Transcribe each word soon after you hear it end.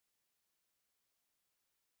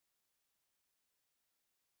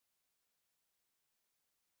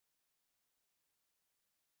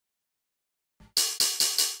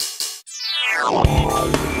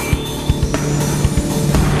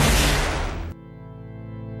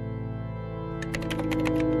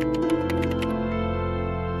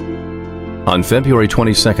On February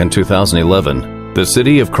 22, 2011, the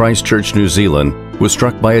city of Christchurch, New Zealand was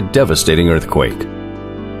struck by a devastating earthquake.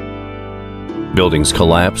 Buildings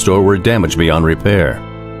collapsed or were damaged beyond repair.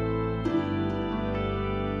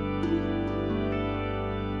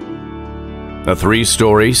 A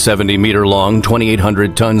 3-story, 70-meter-long,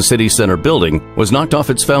 2,800-ton city center building was knocked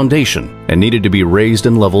off its foundation and needed to be raised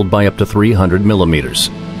and leveled by up to 300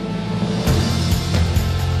 millimeters.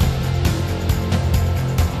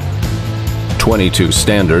 "22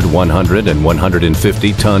 standard 100 and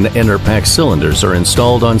 150-ton Enerpac cylinders are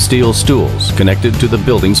installed on steel stools connected to the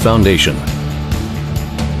building's foundation.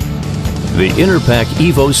 The Enerpac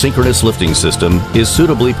EVO Synchronous lifting system is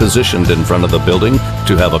suitably positioned in front of the building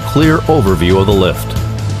to have a clear overview of the lift.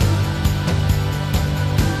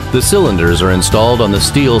 The cylinders are installed on the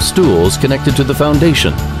steel stools connected to the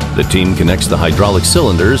foundation. The team connects the hydraulic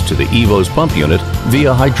cylinders to the EVO's pump unit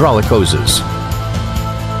via hydraulic hoses.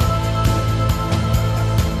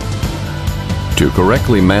 To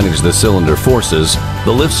correctly manage the cylinder forces,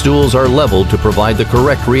 the lift stools are leveled to provide the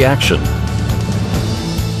correct reaction.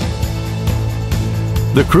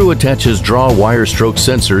 The crew attaches draw wire stroke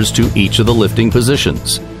sensors to each of the lifting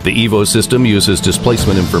positions. The EVO system uses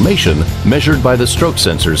displacement information measured by the stroke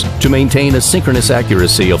sensors to maintain a synchronous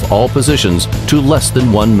accuracy of all positions to less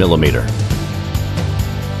than 1 millimeter.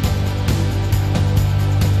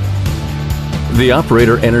 The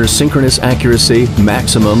operator enters synchronous accuracy,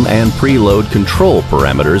 maximum, and preload control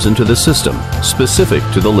parameters into the system, specific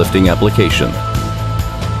to the lifting application.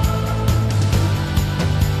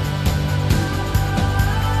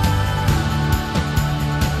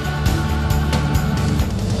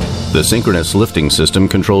 The synchronous lifting system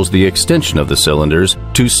controls the extension of the cylinders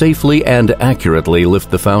to safely and accurately lift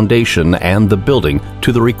the foundation and the building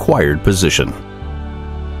to the required position.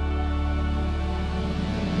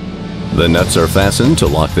 The nuts are fastened to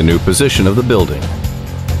lock the new position of the building.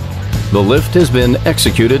 The lift has been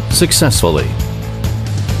executed successfully.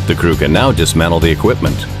 The crew can now dismantle the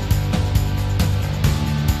equipment.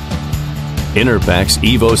 Enerpac's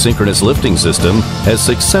EVO Synchronous lifting system has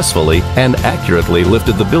successfully and accurately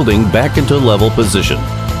lifted the building back into level position.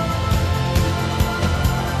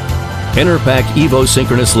 Enerpac EVO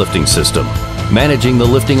Synchronous lifting system. Managing the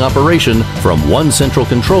lifting operation from one central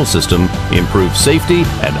control system improves safety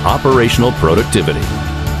and operational productivity.